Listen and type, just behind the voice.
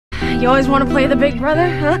You always want to play the big brother,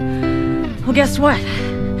 huh? Well, guess what?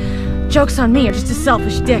 Joke's on me, you're just a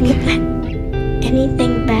selfish dick.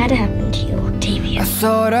 Anything bad happened to you, Octavia? I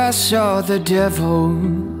thought I saw the devil.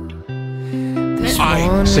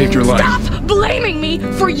 I saved your life. Stop blaming me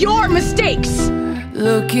for your mistakes!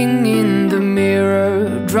 Looking in the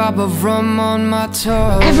mirror, drop of rum on my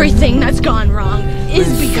tongue. Everything that's gone wrong is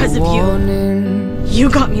because of you. You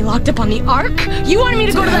got me locked up on the Ark. You wanted me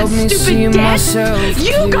to go to that stupid death.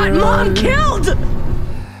 You got Mom killed.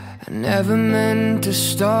 I never meant to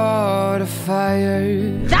start a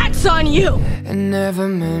fire. That's on you. I never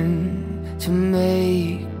meant to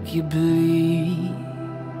make you bleed.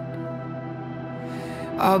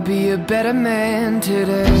 I'll be a better man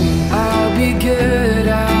today. I'll be good,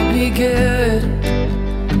 I'll be good.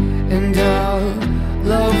 And I'll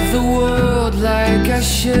love the world like I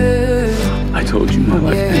should. I told you my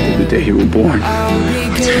life ended the day you were born. I'll be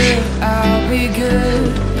good, I'll be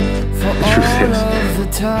good. For all of the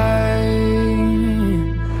time.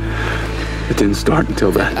 It didn't start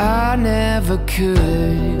until then. I never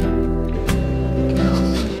could.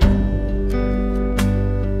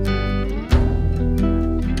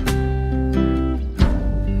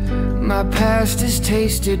 My past has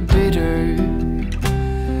tasted bitter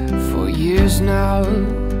for years now.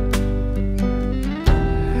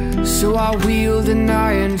 So I wield an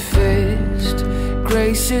iron fist.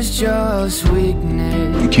 Grace is just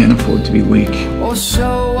weakness. You can't afford to be weak. Or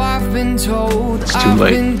so I've been told. It's too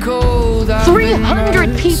late. I've been cold,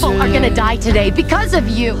 300 people are gonna die today because of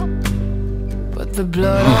you. But the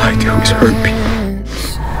blood all I do is hurt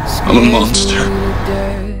people. I'm a monster.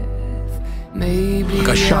 Look,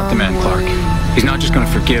 I shot the man, Clarke. He's not just gonna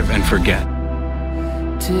forgive and forget.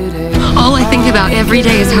 All I think about every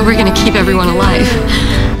day is how we're gonna keep everyone alive.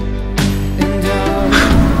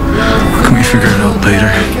 Can we figure it out later?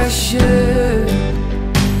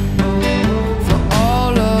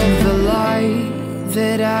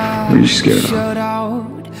 What are you scared of?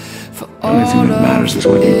 The only thing that matters is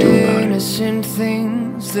what you do about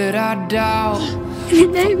it. The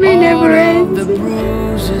nightmare never ends.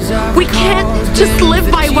 We can't just live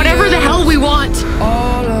by whatever the hell we want.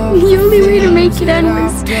 The only way to make it end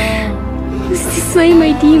was to slay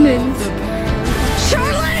my demons.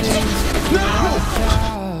 Charlotte!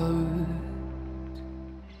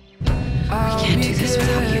 We can't do this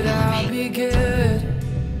without you, Bellamy.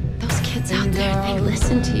 Those kids out there, they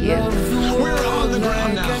listen to you. We're on the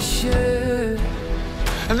ground now.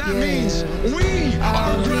 And that means we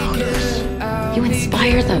are grounders. You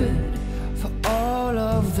inspire them.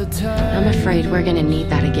 I'm afraid we're gonna need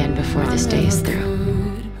that again before this day is through.